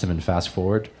 I watched them in fast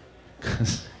forward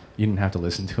because you didn't have to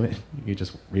listen to it. You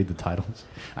just read the titles.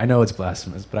 I know it's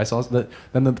blasphemous, but I saw the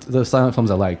silent films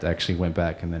I liked, I actually went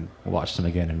back and then watched them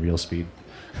again in real speed.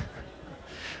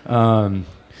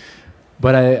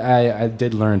 But I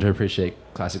did learn to appreciate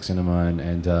classic cinema,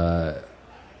 and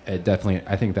it definitely,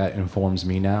 I think that informs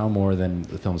me now more than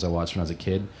the films I watched when I was a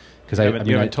kid. Because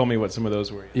you haven't told me what some of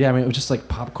those were. Yeah, I mean, it was just like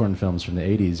popcorn films from the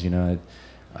 80s, you know.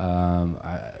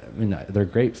 I mean, they're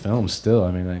great films still.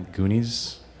 I mean, like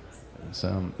Goonies,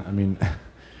 so, I mean,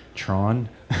 Tron.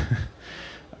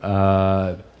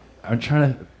 I'm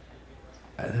trying to,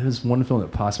 there's one film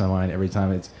that pops in my mind every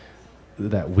time. It's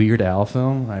that Weird Al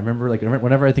film. I remember, like,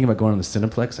 whenever I think about going to the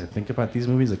Cineplex, I think about these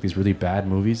movies, like these really bad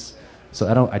movies. So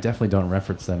I definitely don't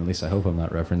reference them. At least I hope I'm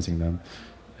not referencing them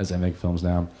as I make films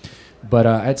now. But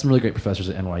I had some really great professors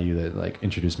at NYU that like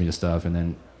introduced me to stuff, and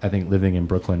then I think living in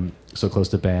Brooklyn, so close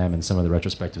to BAM, and some of the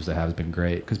retrospectives they have has been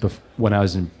great. Because when I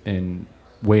was in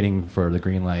waiting for the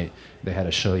green light, they had a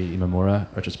Shoei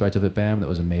Imamura retrospective at BAM that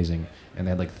was amazing, and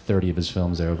they had like 30 of his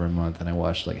films there over a month, and I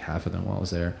watched like half of them while I was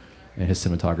there. And his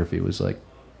cinematography was like,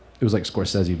 it was like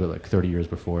Scorsese, but like 30 years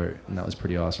before it, and that was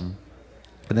pretty awesome.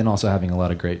 And then also having a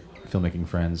lot of great filmmaking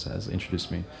friends has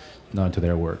introduced me not only to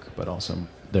their work, but also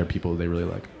their people they really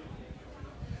like.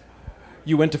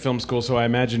 You went to film school, so I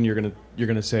imagine you're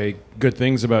gonna say good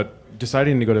things about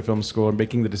deciding to go to film school and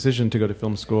making the decision to go to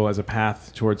film school as a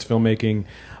path towards filmmaking.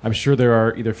 I'm sure there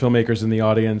are either filmmakers in the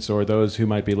audience or those who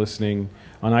might be listening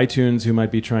on iTunes who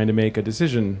might be trying to make a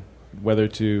decision whether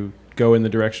to go in the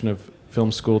direction of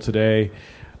film school today.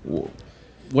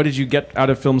 What did you get out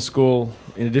of film school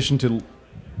in addition to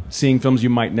seeing films you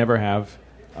might never have?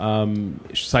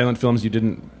 Silent films you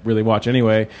didn't really watch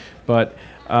anyway, but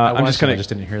I'm just kind of I just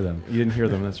didn't hear them. You didn't hear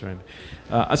them. That's right.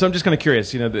 So I'm just kind of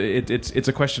curious. You know, it's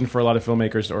a question for a lot of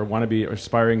filmmakers or wannabe or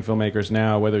aspiring filmmakers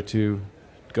now whether to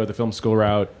go the film school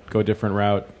route, go a different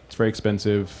route. It's very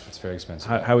expensive. It's very expensive.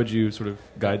 How would you sort of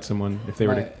guide someone if they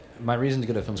were to? My reason to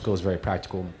go to film school is very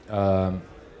practical. I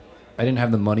didn't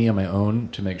have the money on my own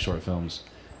to make short films,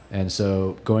 and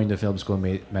so going to film school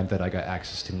meant that I got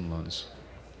access to student loans,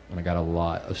 and I got a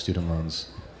lot of student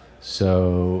loans.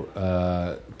 So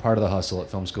part of the hustle at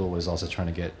film school was also trying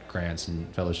to get grants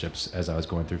and fellowships as I was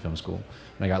going through film school.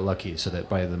 And I got lucky so that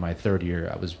by my third year,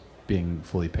 I was being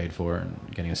fully paid for and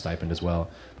getting a stipend as well.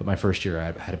 But my first year, I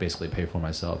had to basically pay for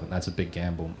myself, and that's a big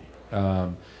gamble.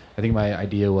 I think my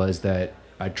idea was that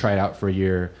I'd try it out for a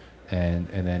year, and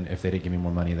then if they didn't give me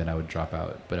more money, then I would drop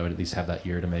out. But I would at least have that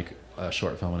year to make a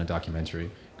short film and a documentary,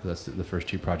 because that's the first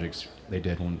two projects they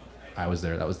did when I was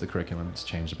there. That was the curriculum. It's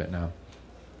changed a bit now.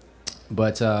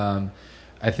 But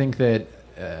I think that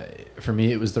for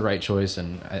me, it was the right choice,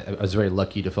 and I was very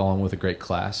lucky to fall in with a great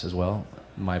class as well.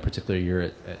 My particular year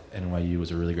at NYU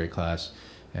was a really great class,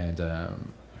 and the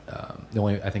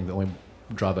only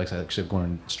drawbacks I actually of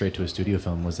going straight to a studio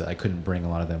film was that I couldn't bring a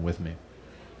lot of them with me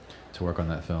to work on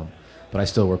that film. But I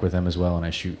still work with them as well, and I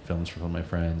shoot films for some of my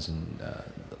friends, and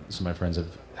some of my friends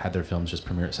have had their films just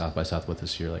premiere at South by Southwest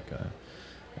this year, like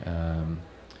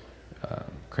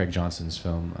Craig Johnson's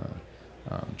film,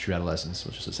 True Adolescence,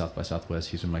 which is at South by Southwest.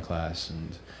 He's in my class,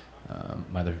 and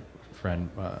my other friend,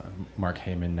 Mark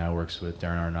Heyman, now works with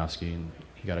Darren Aronofsky, and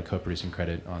he got a co-producing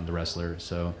credit on The Wrestler,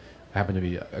 so I happen to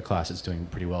be a class that's doing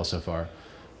pretty well so far.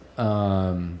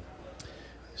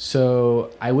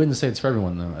 So I wouldn't say it's for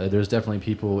everyone, though. There's definitely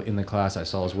people in the class I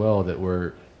saw as well that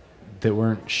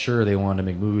weren't sure they wanted to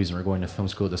make movies and were going to film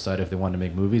school to decide if they wanted to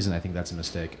make movies, and I think that's a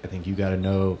mistake. I think you got to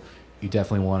know you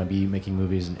definitely want to be making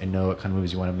movies and know what kind of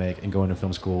movies you want to make, and go into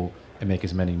film school and make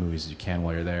as many movies as you can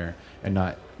while you're there, and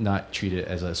not treat it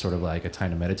as a sort of like a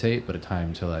time to meditate, but a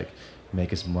time to like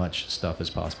make as much stuff as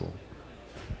possible.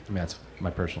 I mean, that's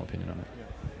my personal opinion on it.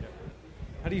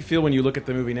 How do you feel when you look at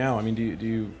the movie now? I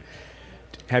mean,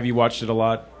 have you watched it a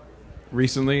lot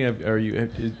recently? Are you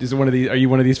one of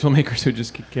these filmmakers who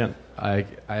just can't? I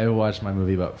watched my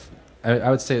movie about,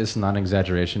 I would say it's not an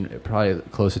exaggeration, probably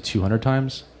close to 200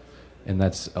 times, and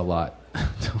that's a lot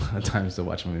of times to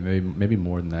watch a movie. Maybe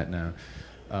more than that now.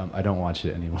 I don't watch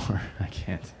it anymore. I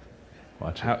can't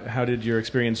watch it. How did your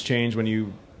experience change when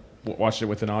you watched it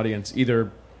with an audience,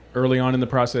 either early on in the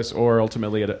process or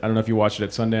ultimately I don't know if you watched it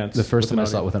at Sundance? The first time I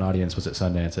saw it with an audience was at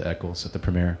Sundance at Eccles at the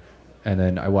premiere, and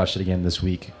then I watched it again this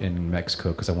week in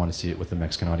Mexico because I want to see it with the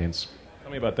Mexican audience.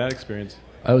 Tell me about that experience.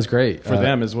 It was great for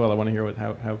them as well. I want to hear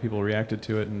how people reacted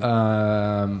to it.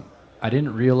 I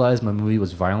didn't realize my movie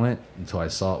was violent until I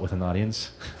saw it with an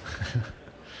audience.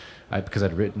 Because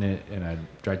I'd written it and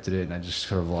I'd directed it, and I just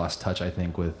sort of lost touch, I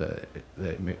think, with the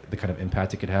kind of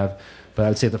impact it could have. But I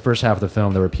would say the first half of the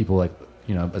film, there were people like,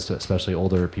 you know, especially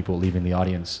older people leaving the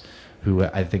audience who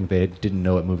I think they didn't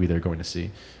know what movie they were going to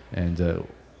see, and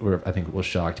I think was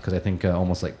shocked, because I think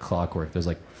almost like clockwork, there's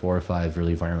like 4 or 5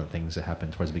 really violent things that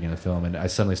happened towards the beginning of the film, and I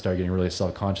suddenly started getting really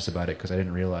self-conscious about it because I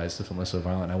didn't realize the film was so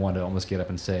violent. And I wanted to almost get up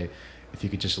and say, if you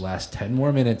could just last 10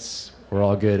 more minutes, we're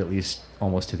all good, at least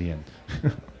almost to the end.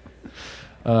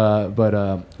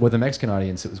 But with the Mexican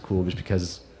audience, it was cool just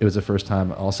because it was the first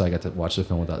time also I got to watch the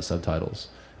film without subtitles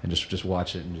and just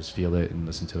watch it and just feel it and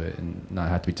listen to it and not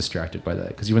have to be distracted by that,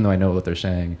 because even though I know what they're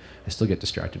saying, I still get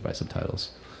distracted by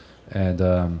subtitles. And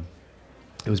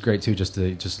it was great too just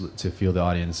to feel the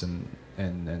audience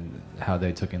and how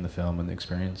they took in the film and the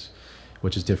experience,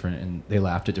 which is different, and they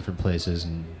laughed at different places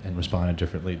and responded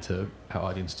differently to how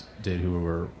audience did who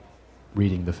were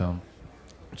reading the film.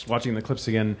 Just watching the clips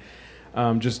again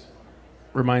just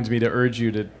reminds me to urge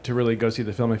you to really go see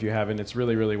the film if you haven't. It's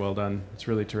really, really well done. It's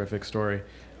a really terrific story.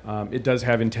 It does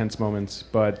have intense moments,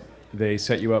 but they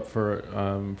set you up for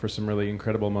some really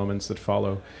incredible moments that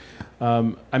follow.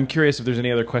 I'm curious if there's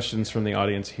any other questions from the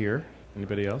audience here.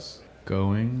 Anybody else?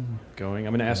 Going. I'm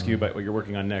going to ask you about what you're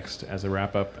working on next as a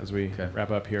wrap-up, as we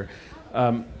wrap up here.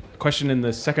 Question in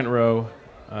the second row.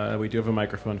 We do have a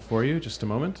microphone for you. Just a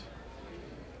moment.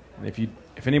 And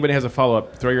if anybody has a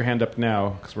follow-up, throw your hand up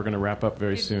now, because we're going to wrap up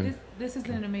very soon. This is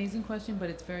an amazing question, but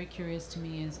it's very curious to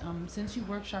me. Is since you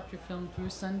workshopped your film through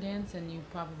Sundance, and you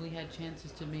probably had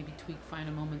chances to maybe tweak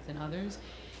finer moments than others,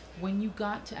 when you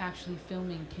got to actually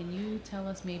filming, can you tell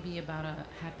us maybe about a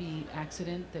happy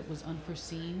accident that was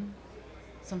unforeseen?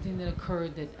 Something that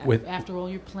occurred that after all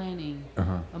your planning,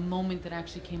 a moment that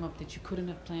actually came up that you couldn't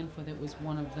have planned for, that was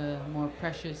one of the more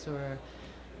precious or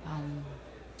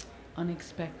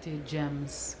unexpected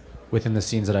gems? Within the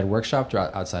scenes that I'd workshopped or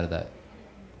outside of that?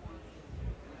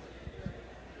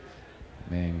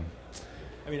 Man.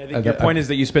 I mean, I think your point is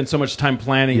that you spent so much time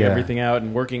planning everything out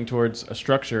and working towards a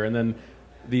structure, and then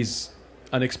these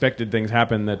unexpected things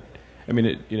happen that, I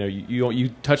mean, you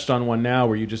touched on one now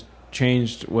where you just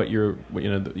changed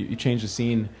you changed the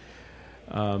scene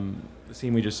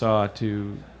we just saw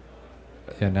to.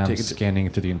 Yeah, now I'm scanning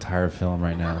through the entire film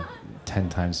right now, 10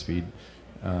 times speed,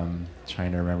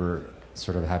 trying to remember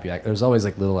sort of happy. There's always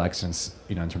like little accents,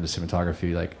 in terms of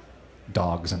cinematography, like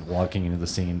dogs and walking into the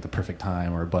scene at the perfect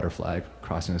time, or a butterfly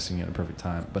crossing the scene at a perfect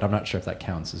time. But I'm not sure if that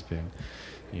counts as being,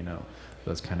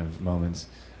 those kind of moments.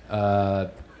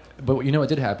 But what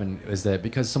did happen is that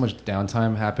because so much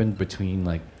downtime happened between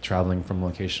like traveling from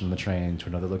location on the train to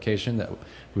another location, that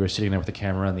we were sitting there with the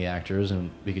camera and the actors,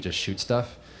 and we could just shoot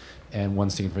stuff. And one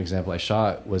scene, for example, I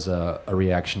shot was a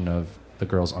reaction of the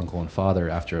girl's uncle and father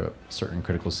after a certain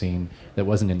critical scene that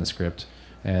wasn't in the script.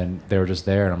 And they were just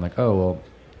there, and I'm like, oh, well,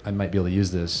 I might be able to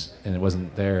use this. And it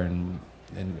wasn't there, and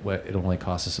it only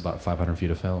cost us about 500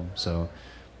 feet of film. So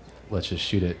let's just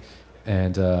shoot it.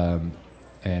 And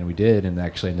we did, and it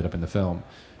actually ended up in the film.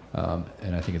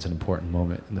 And I think it's an important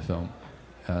moment in the film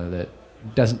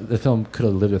the film could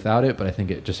have lived without it, but I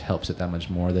think it just helps it that much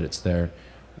more that it's there.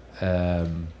 I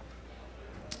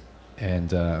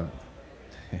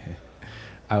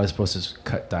was supposed to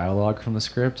cut dialogue from the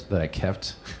script that I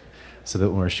kept so that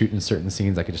when we were shooting certain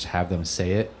scenes, I could just have them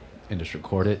say it and just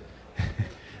record it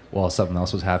while something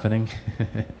else was happening.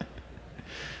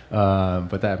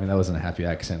 But that wasn't a happy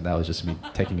accident. That was just me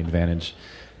taking advantage.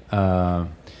 There's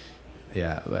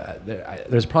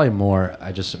probably more.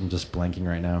 I'm just blanking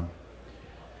right now.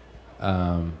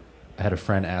 I had a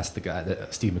friend ask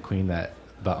Steve McQueen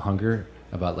about hunger,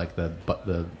 about like the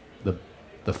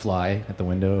fly at the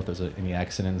window, if there's any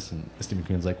accidents, and Steve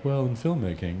McQueen's like, well, in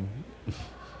filmmaking,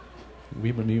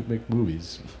 when you make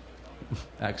movies,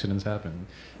 accidents happen.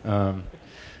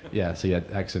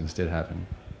 Accidents did happen.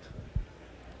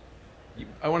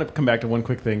 I want to come back to one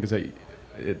quick thing because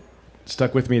it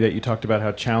stuck with me that you talked about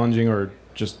how challenging or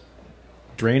just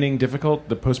draining, difficult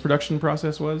the post-production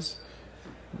process was.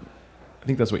 I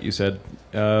think that's what you said.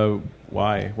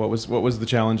 Why? What was the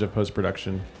challenge of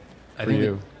post-production for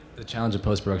you? The challenge of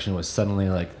post-production was suddenly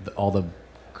like all the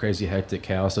crazy hectic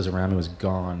chaos that was around me was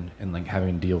gone, and like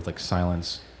having to deal with like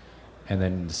silence, and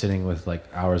then sitting with like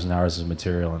hours and hours of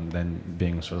material, and then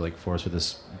being sort of like forced with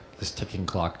this ticking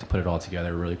clock to put it all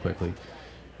together really quickly.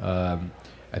 I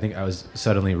think I was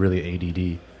suddenly really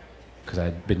ADD because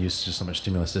I'd been used to just so much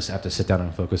stimulus. Just have to sit down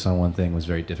and focus on one thing was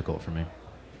very difficult for me.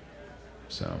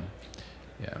 So,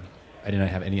 yeah, I didn't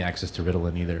have any access to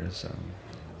Ritalin either. So,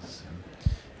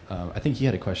 I think he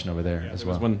had a question over there as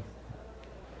well. One.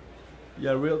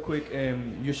 Yeah, real quick.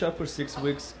 You shot for 6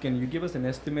 weeks. Can you give us an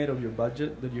estimate of your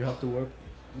budget that you have to work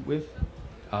with?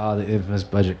 The infamous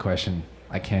budget question.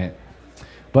 I can't.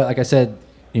 But like I said,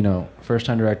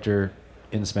 first-time director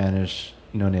in Spanish,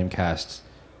 no-name cast.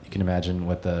 You can imagine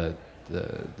what the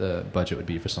budget would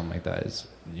be for something like that is,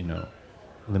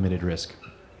 limited risk.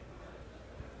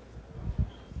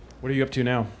 What are you up to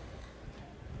now?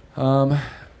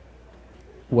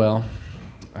 Well,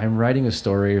 I'm writing a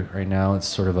story right now. It's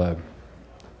sort of an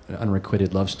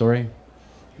unrequited love story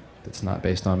that's not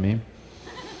based on me.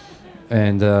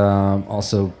 And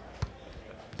also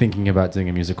thinking about doing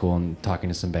a musical and talking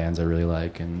to some bands I really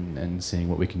like and seeing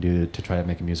what we can do to try to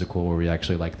make a musical where we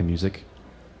actually like the music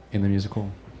in the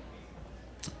musical.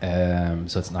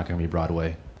 So it's not going to be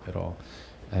Broadway at all.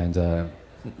 And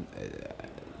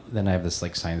then I have this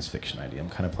like science fiction idea I'm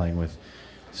kind of playing with.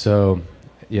 So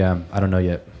yeah, I don't know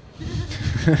yet.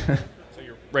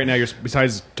 Right now,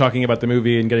 besides talking about the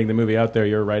movie and getting the movie out there,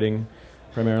 you're writing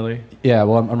primarily? Yeah,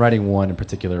 well, I'm writing one in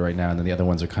particular right now, and then the other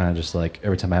ones are kind of just like,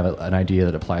 every time I have an idea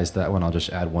that applies to that one, I'll just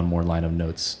add one more line of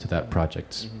notes to that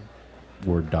project's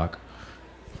Word doc.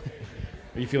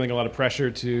 Are you feeling a lot of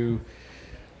pressure to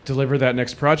deliver that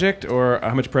next project, or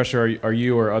how much pressure are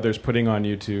you or others putting on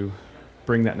you to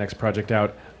bring that next project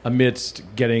out amidst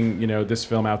getting this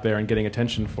film out there and getting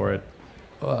attention for it?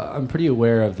 I'm pretty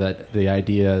aware of the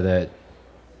idea that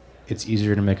it's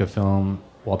easier to make a film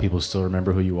while people still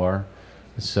remember who you are.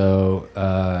 So,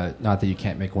 not that you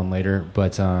can't make one later,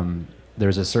 but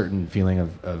there's a certain feeling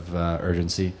of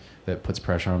urgency that puts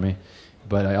pressure on me.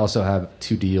 But I also have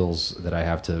 2 deals that I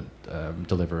have to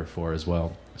deliver for as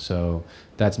well. So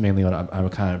that's mainly what I'm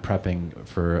kind of prepping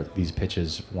for these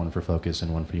pitches, one for Focus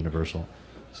and one for Universal.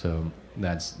 So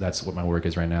that's what my work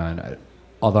is right now. And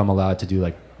although I'm allowed to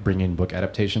do bring in book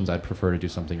adaptations, I'd prefer to do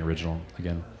something original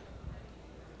again.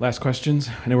 Last questions.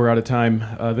 I know we're out of time.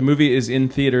 The movie is in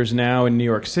theaters now in New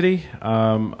York City.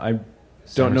 I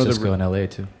San don't know Francisco and LA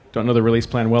too. Don't know the release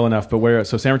plan well enough, but where?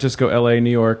 So San Francisco, LA, New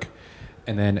York.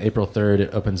 And then April 3rd,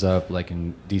 it opens up like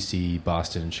in DC,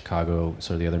 Boston, Chicago,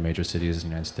 sort of the other major cities in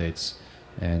the United States.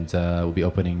 And we'll be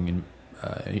opening in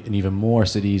even more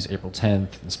cities April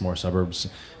 10th, in some more suburbs,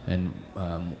 and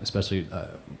especially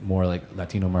more like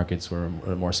Latino markets or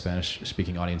more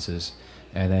Spanish-speaking audiences.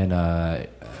 And then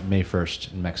May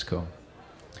 1st in Mexico.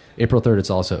 April 3rd, it's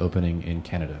also opening in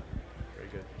Canada. Very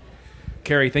good.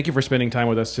 Carrie, thank you for spending time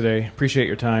with us today. Appreciate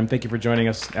your time. Thank you for joining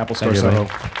us, Apple Store Thank you, Soho.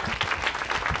 everybody.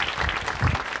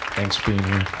 Thanks for being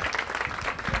here.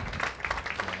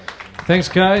 Thanks,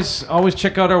 guys. Always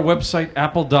check out our website,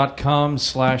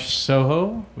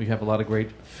 apple.com/Soho. We have a lot of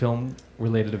great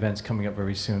film-related events coming up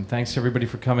very soon. Thanks, everybody,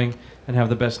 for coming, and have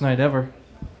the best night ever.